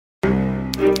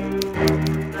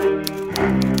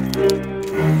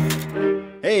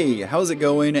Hey, how's it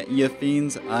going, ya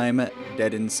fiends? I'm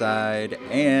Dead Inside,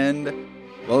 and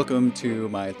welcome to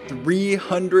my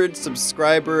 300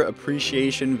 subscriber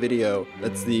appreciation video.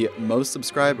 That's the most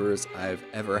subscribers I've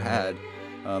ever had.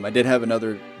 I did have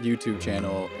another YouTube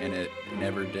channel, and it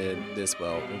never did this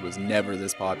well. It was never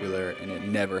this popular, and it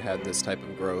never had this type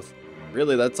of growth.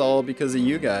 Really, that's all because of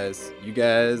you guys. You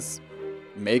guys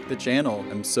make the channel.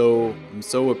 I'm so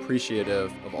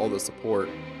appreciative of all the support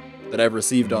that I've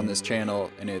received on this channel,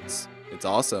 and it's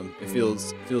awesome. It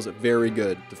feels very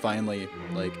good to finally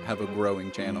have a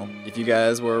growing channel. If you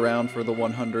guys were around for the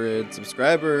 100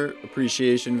 subscriber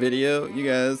appreciation video, you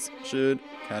guys should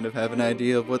kind of have an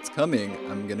idea of what's coming.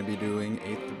 I'm gonna be doing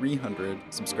a 300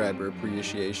 subscriber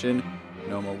appreciation. I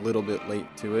know I'm a little bit late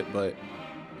to it, but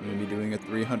I'm gonna be doing a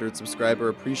 300 subscriber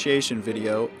appreciation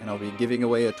video, and I'll be giving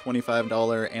away a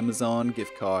 $25 Amazon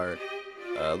gift card.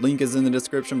 Link is in the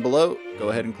description below. Go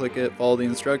ahead and click it, follow the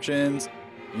instructions.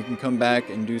 You can come back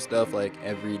and do stuff like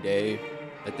every day.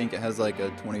 I think it has like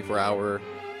a 24-hour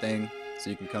thing,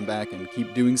 so you can come back and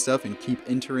keep doing stuff and keep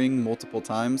entering multiple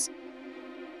times.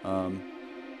 But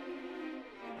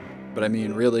I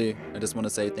mean, really, I just want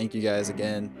to say thank you guys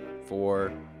again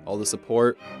for all the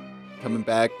support, coming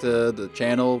back to the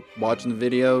channel, watching the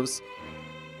videos,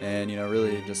 and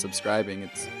really just subscribing.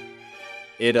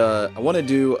 I want to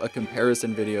do a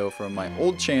comparison video from my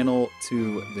old channel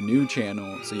to the new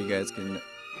channel, so you guys can,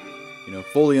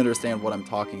 fully understand what I'm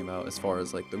talking about as far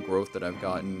as like the growth that I've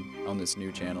gotten on this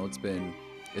new channel. It's been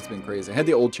crazy. I had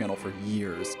the old channel for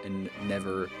years and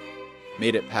never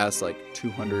made it past like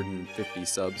 250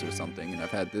 subs or something, and I've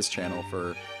had this channel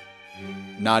for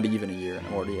not even a year, and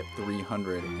I'm already at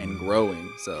 300 and growing.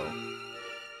 So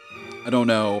I don't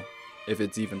know if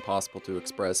it's even possible to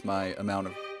express my amount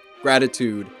of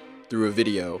gratitude through a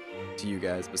video to you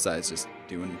guys besides just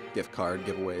doing gift card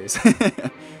giveaways.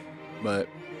 But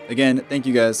again, thank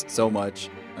you guys so much.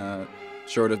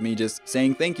 Short of me just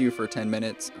saying thank you for 10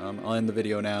 minutes, I'll end the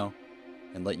video now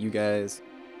and let you guys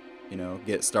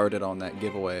get started on that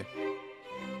giveaway.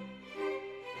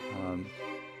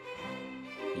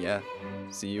 Yeah,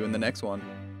 see you in the next one.